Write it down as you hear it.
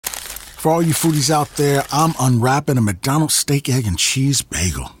For all you foodies out there, I'm unwrapping a McDonald's steak, egg, and cheese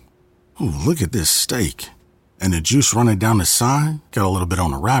bagel. Ooh, look at this steak. And the juice running down the side. Got a little bit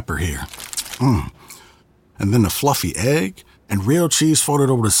on the wrapper here. And then the fluffy egg and real cheese folded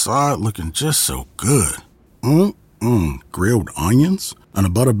over the side looking just so good. Grilled onions and a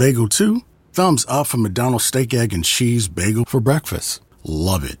butter bagel too. Thumbs up for McDonald's steak, egg, and cheese bagel for breakfast.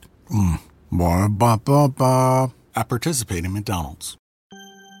 Love it. I participate in McDonald's.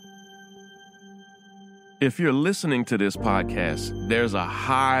 If you're listening to this podcast, there's a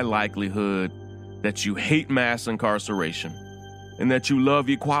high likelihood that you hate mass incarceration and that you love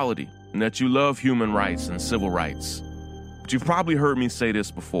equality and that you love human rights and civil rights. But you've probably heard me say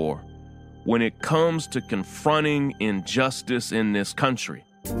this before. When it comes to confronting injustice in this country,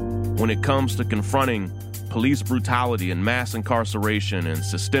 when it comes to confronting police brutality and mass incarceration and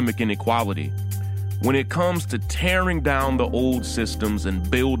systemic inequality, when it comes to tearing down the old systems and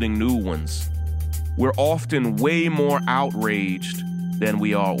building new ones, we're often way more outraged than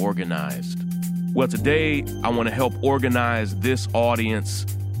we are organized. Well, today, I want to help organize this audience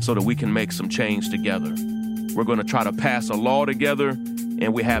so that we can make some change together. We're going to try to pass a law together,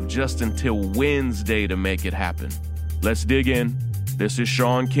 and we have just until Wednesday to make it happen. Let's dig in. This is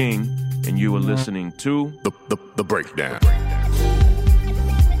Sean King, and you are listening to The Breakdown.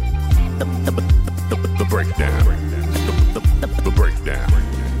 The Breakdown. The Breakdown.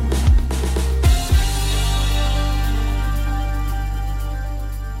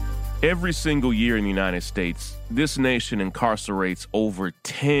 Every single year in the United States, this nation incarcerates over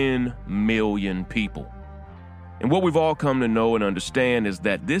 10 million people. And what we've all come to know and understand is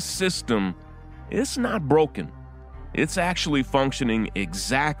that this system, it's not broken. It's actually functioning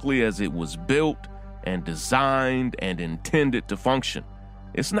exactly as it was built and designed and intended to function.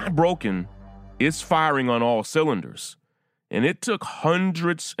 It's not broken. It's firing on all cylinders. And it took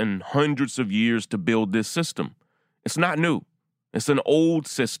hundreds and hundreds of years to build this system. It's not new. It's an old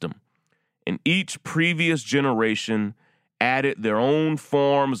system. And each previous generation added their own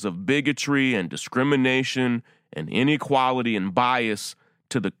forms of bigotry and discrimination and inequality and bias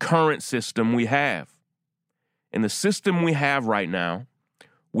to the current system we have. And the system we have right now,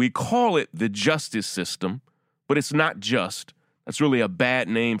 we call it the justice system, but it's not just. That's really a bad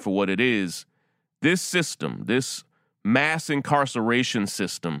name for what it is. This system, this mass incarceration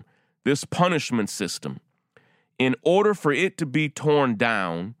system, this punishment system, in order for it to be torn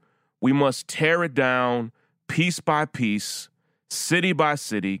down, we must tear it down piece by piece, city by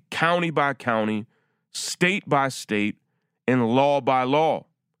city, county by county, state by state, and law by law.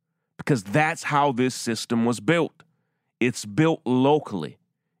 Because that's how this system was built. It's built locally,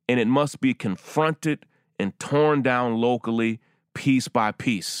 and it must be confronted and torn down locally, piece by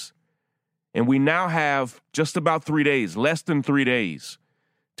piece. And we now have just about 3 days, less than 3 days,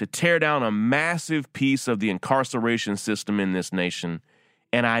 to tear down a massive piece of the incarceration system in this nation.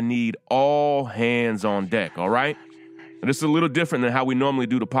 And I need all hands on deck, all right? And this is a little different than how we normally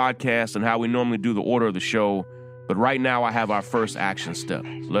do the podcast and how we normally do the order of the show. But right now, I have our first action step.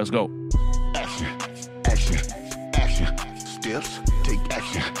 So let's go. Action, action, action, steps, take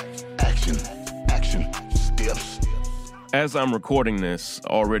action, action, action, steps. As I'm recording this,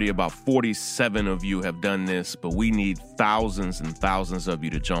 already about 47 of you have done this, but we need thousands and thousands of you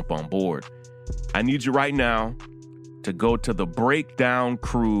to jump on board. I need you right now to go to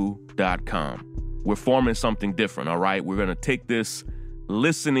thebreakdowncrew.com. We're forming something different, all right? We're going to take this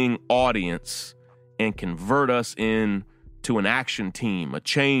listening audience and convert us into an action team, a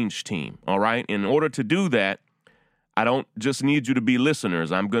change team, all right? In order to do that, I don't just need you to be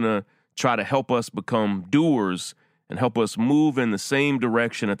listeners. I'm going to try to help us become doers and help us move in the same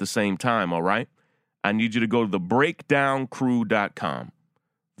direction at the same time, all right? I need you to go to thebreakdowncrew.com,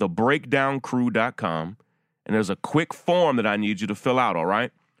 thebreakdowncrew.com, and there's a quick form that I need you to fill out, all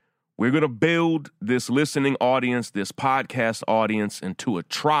right? We're going to build this listening audience, this podcast audience into a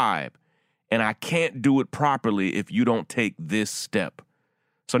tribe, and I can't do it properly if you don't take this step.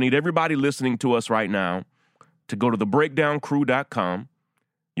 So I need everybody listening to us right now to go to thebreakdowncrew.com.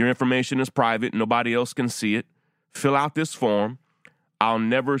 Your information is private. Nobody else can see it. Fill out this form. I'll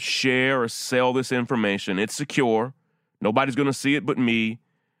never share or sell this information. It's secure. Nobody's going to see it but me.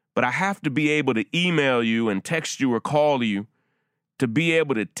 But I have to be able to email you and text you or call you to be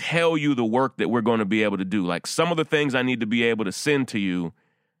able to tell you the work that we're going to be able to do. Like some of the things I need to be able to send to you,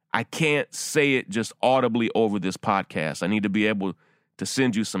 I can't say it just audibly over this podcast. I need to be able to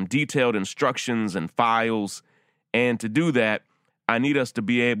send you some detailed instructions and files. And to do that, I need us to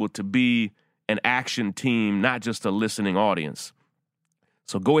be able to be an action team, not just a listening audience.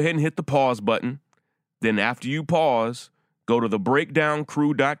 So go ahead and hit the pause button. Then after you pause, go to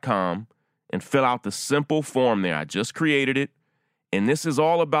thebreakdowncrew.com and fill out the simple form there. I just created it. And this is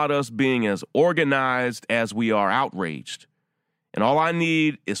all about us being as organized as we are outraged. And all I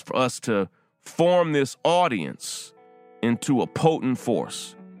need is for us to form this audience into a potent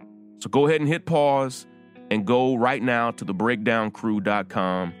force. So go ahead and hit pause and go right now to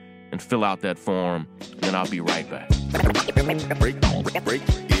thebreakdowncrew.com and fill out that form. And then I'll be right back. Break it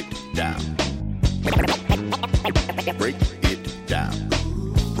down. Break it down.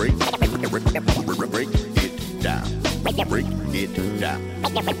 Break it down. Break it down.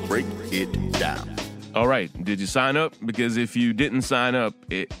 Break it down. All right. Did you sign up? Because if you didn't sign up,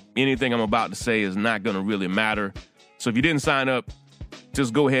 anything I'm about to say is not going to really matter. So if you didn't sign up,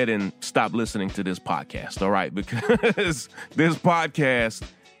 just go ahead and stop listening to this podcast. All right. Because this podcast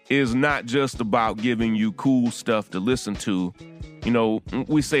is not just about giving you cool stuff to listen to. You know,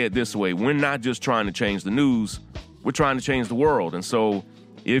 we say it this way. We're not just trying to change the news. We're trying to change the world. And so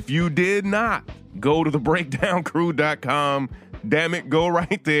if you did not go to thebreakdowncrew.com, damn it, go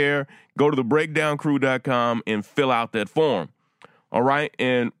right there. Go to thebreakdowncrew.com and fill out that form. All right.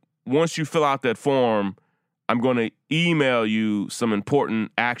 And once you fill out that form, I'm going to email you some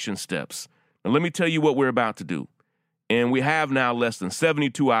important action steps. Now, let me tell you what we're about to do. And we have now less than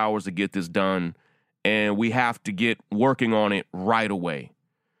 72 hours to get this done, and we have to get working on it right away.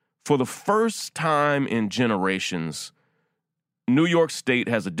 For the first time in generations, New York State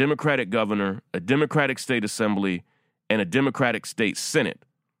has a Democratic governor, a Democratic state assembly, and a Democratic state senate.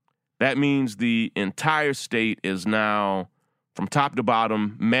 That means the entire state is now, from top to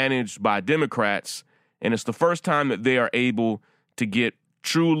bottom, managed by Democrats, and it's the first time that they are able to get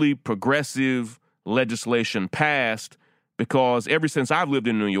truly progressive legislation passed, because ever since I've lived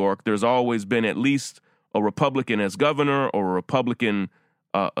in New York, there's always been at least a Republican as governor or a Republican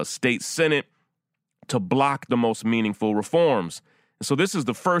a state senate to block the most meaningful reforms. And so this is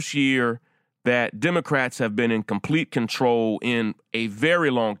the first year that Democrats have been in complete control in a very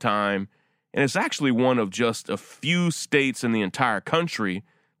long time, and it's actually one of just a few states in the entire country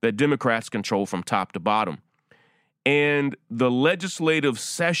that Democrats control from top to bottom. And the legislative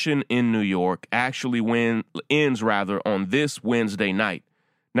session in New York actually ends on this Wednesday night.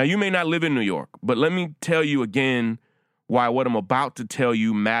 Now, you may not live in New York, but let me tell you again why what I'm about to tell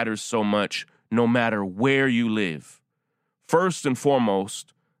you matters so much no matter where you live. First and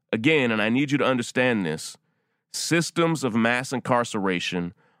foremost, again, and I need you to understand this, systems of mass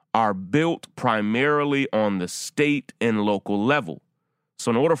incarceration are built primarily on the state and local level. So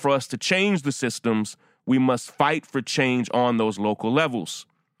in order for us to change the systems, we must fight for change on those local levels.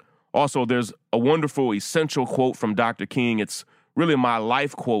 Also, there's a wonderful essential quote from Dr. King. It's really my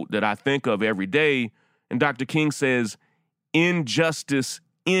life quote that I think of every day. And Dr. King says, "Injustice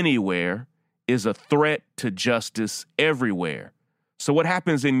anywhere is a threat to justice everywhere." So what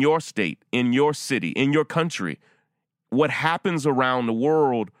happens in your state, in your city, in your country, what happens around the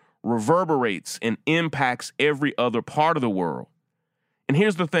world reverberates and impacts every other part of the world. And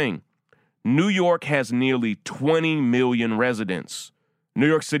here's the thing. New York has nearly 20 million residents. New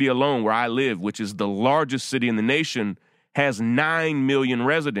York City alone, where I live, which is the largest city in the nation, has 9 million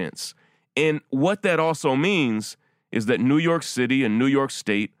residents. And what that also means is that New York City and New York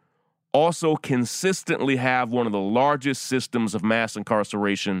State also consistently have one of the largest systems of mass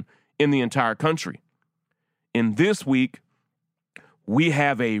incarceration in the entire country. In this week, we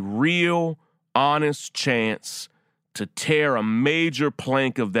have a real, honest chance to tear a major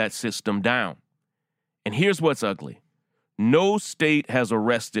plank of that system down. And here's what's ugly. No state has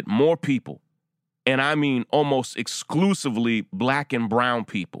arrested more people, and I mean almost exclusively black and brown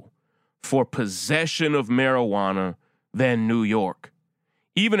people, for possession of marijuana than New York.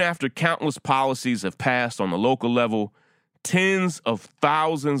 Even after countless policies have passed on the local level, tens of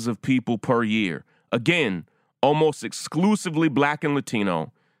thousands of people per year, again, almost exclusively black and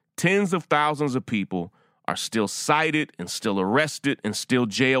Latino, tens of thousands of people are still cited and still arrested and still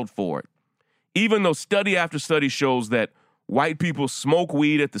jailed for it. Even though study after study shows that white people smoke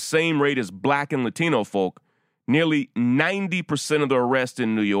weed at the same rate as black and Latino folk, nearly 90% of the arrests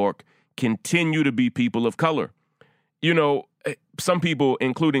in New York continue to be people of color. You know, some people,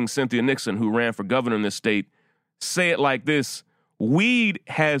 including Cynthia Nixon, who ran for governor in this state, say it like this: weed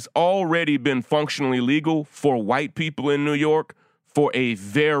has already been functionally legal for white people in New York for a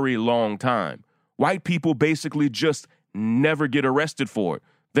very long time. White people basically just never get arrested for it.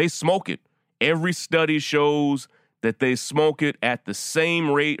 They smoke it. Every study shows that they smoke it at the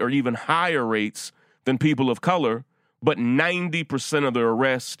same rate or even higher rates than people of color, but 90% of the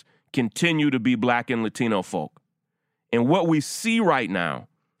arrests continue to be black and Latino folk. And what we see right now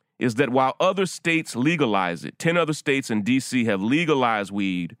is that while other states legalize it, 10 other states and D.C. have legalized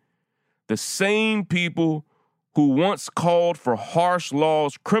weed, the same people who once called for harsh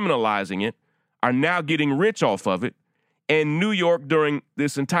laws criminalizing it are now getting rich off of it, and New York during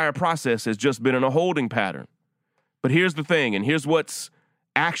this entire process has just been in a holding pattern. But here's the thing, and here's what's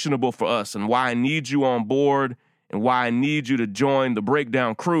actionable for us and why I need you on board and why I need you to join the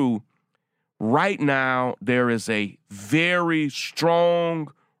Breakdown crew. Right now, there is a very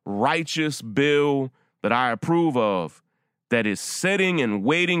strong, righteous bill that I approve of that is sitting and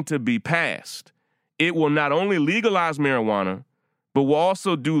waiting to be passed. It will not only legalize marijuana, but will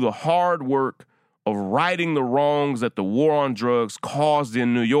also do the hard work of righting the wrongs that the war on drugs caused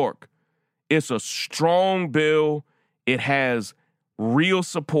in New York. It's a strong bill. It has real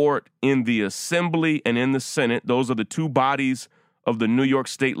support in the Assembly and in the Senate. Those are the two bodies of the New York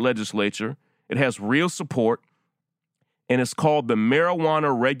State Legislature. It has real support, and it's called the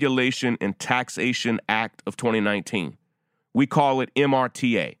Marijuana Regulation and Taxation Act of 2019. We call it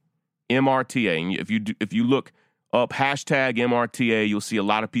MRTA. MRTA. And if you look up hashtag MRTA, you'll see a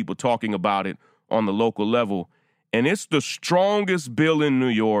lot of people talking about it on the local level. And it's the strongest bill in New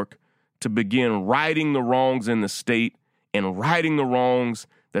York to begin righting the wrongs in the state and righting the wrongs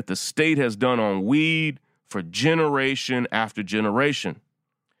that the state has done on weed for generation after generation.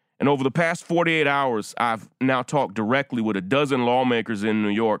 And over the past 48 hours, I've now talked directly with a dozen lawmakers in New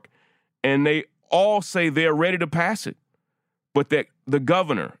York, and they all say they're ready to pass it. But that the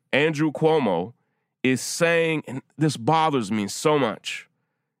governor, Andrew Cuomo, is saying, and this bothers me so much,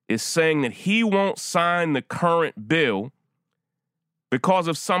 is saying that he won't sign the current bill because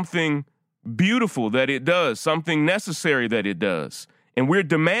of something beautiful that it does, something necessary that it does. And we're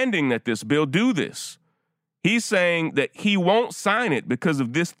demanding that this bill do this. He's saying that he won't sign it because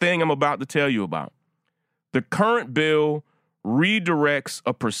of this thing I'm about to tell you about. The current bill redirects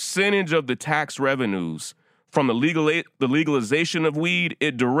a percentage of the tax revenues from the legalization of weed.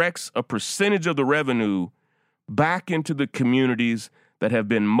 It directs a percentage of the revenue back into the communities that have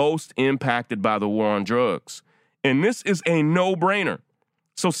been most impacted by the war on drugs. And this is a no-brainer.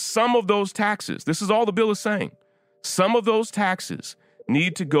 So some of those taxes, this is all the bill is saying, some of those taxes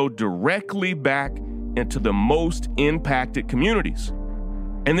need to go directly back into the most impacted communities.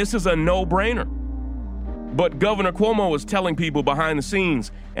 And this is a no-brainer. But Governor Cuomo is telling people behind the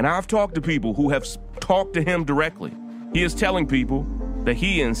scenes, and I've talked to people who have talked to him directly, he is telling people that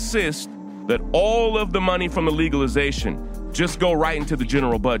he insists that all of the money from the legalization just go right into the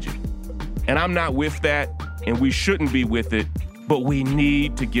general budget. And I'm not with that, and we shouldn't be with it, but we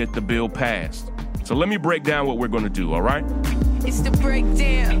need to get the bill passed. So let me break down what we're going to do, all right? It's the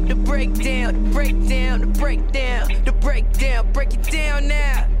breakdown, the breakdown, the breakdown, the breakdown, the breakdown. Break it down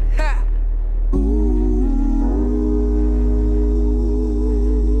now. Ha!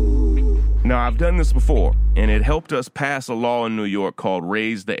 Now, I've done this before, and it helped us pass a law in New York called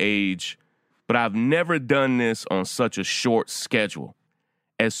Raise the Age, but I've never done this on such a short schedule.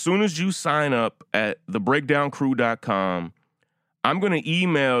 As soon as you sign up at thebreakdowncrew.com, I'm going to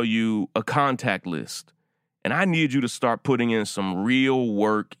email you a contact list, and I need you to start putting in some real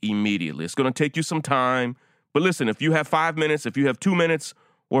work immediately. It's going to take you some time, but listen, if you have 5 minutes, if you have 2 minutes,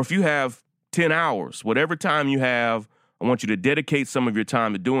 or if you have 10 hours, whatever time you have, I want you to dedicate some of your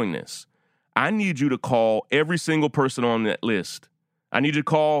time to doing this. I need you to call every single person on that list. I need you to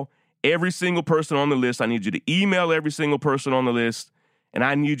call every single person on the list. I need you to email every single person on the list, and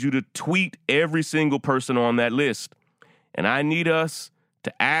I need you to tweet every single person on that list. And I need us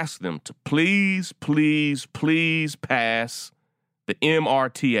to ask them to please, please, please pass the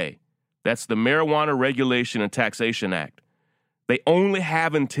MRTA. That's the Marijuana Regulation and Taxation Act. They only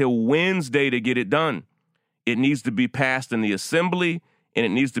have until Wednesday to get it done. It needs to be passed in the Assembly, and it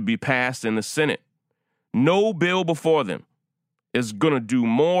needs to be passed in the Senate. No bill before them is going to do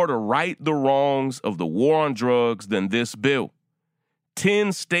more to right the wrongs of the war on drugs than this bill.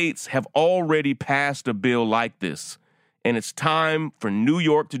 10 states have already passed a bill like this. And it's time for New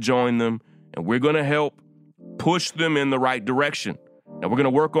York to join them, and we're going to help push them in the right direction. And we're going to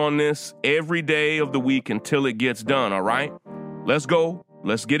work on this every day of the week until it gets done, all right? Let's go.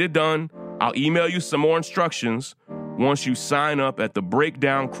 Let's get it done. I'll email you some more instructions once you sign up at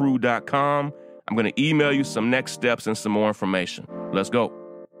thebreakdowncrew.com. I'm going to email you some next steps and some more information. Let's go.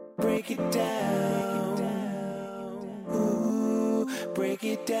 Break it down. Ooh, break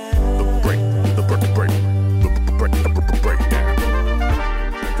it down.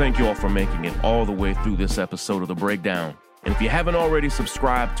 Thank you all for making it all the way through this episode of The Breakdown. And if you haven't already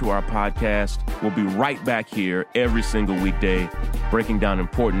subscribed to our podcast, we'll be right back here every single weekday breaking down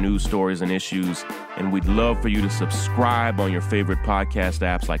important news stories and issues. And we'd love for you to subscribe on your favorite podcast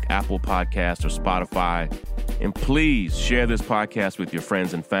apps like Apple Podcasts or Spotify. And please share this podcast with your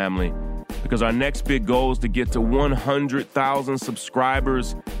friends and family, because our next big goal is to get to 100,000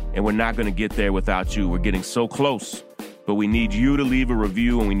 subscribers, and we're not going to get there without you. We're getting so close, but we need you to leave a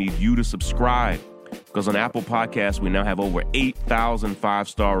review and we need you to subscribe, because on Apple Podcasts, we now have over 8,000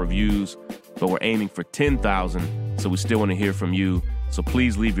 five-star reviews, but we're aiming for 10,000, so we still want to hear from you. So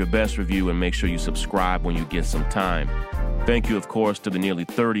please leave your best review and make sure you subscribe when you get some time. Thank you, of course, to the nearly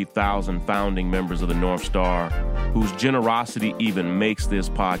 30,000 founding members of the North Star, whose generosity even makes this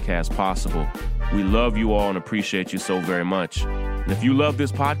podcast possible. We love you all and appreciate you so very much. And if you love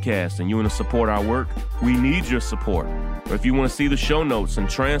this podcast and you want to support our work, we need your support. Or if you want to see the show notes and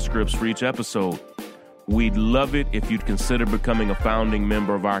transcripts for each episode, we'd love it if you'd consider becoming a founding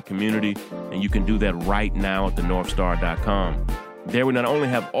member of our community, and you can do that right now at thenorthstar.com. There we not only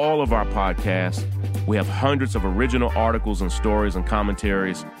have all of our podcasts, we have hundreds of original articles and stories and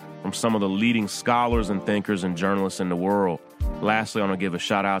commentaries from some of the leading scholars and thinkers and journalists in the world. Lastly, I want to give a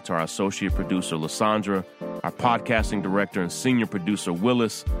shout out to our associate producer, Lysandra, our podcasting director and senior producer,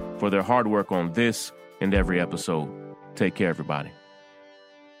 Willis, for their hard work on this and every episode. Take care, everybody.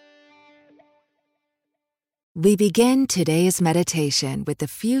 We begin today's meditation with a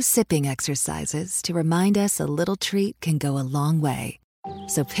few sipping exercises to remind us a little treat can go a long way.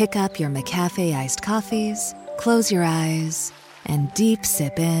 So pick up your McCafe iced coffees, close your eyes, and deep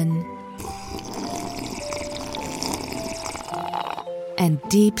sip in and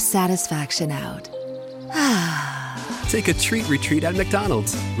deep satisfaction out. Take a treat retreat at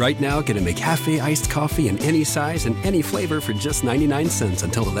McDonald's. Right now, get a McCafe iced coffee in any size and any flavor for just 99 cents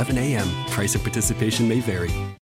until 11 a.m. Price of participation may vary.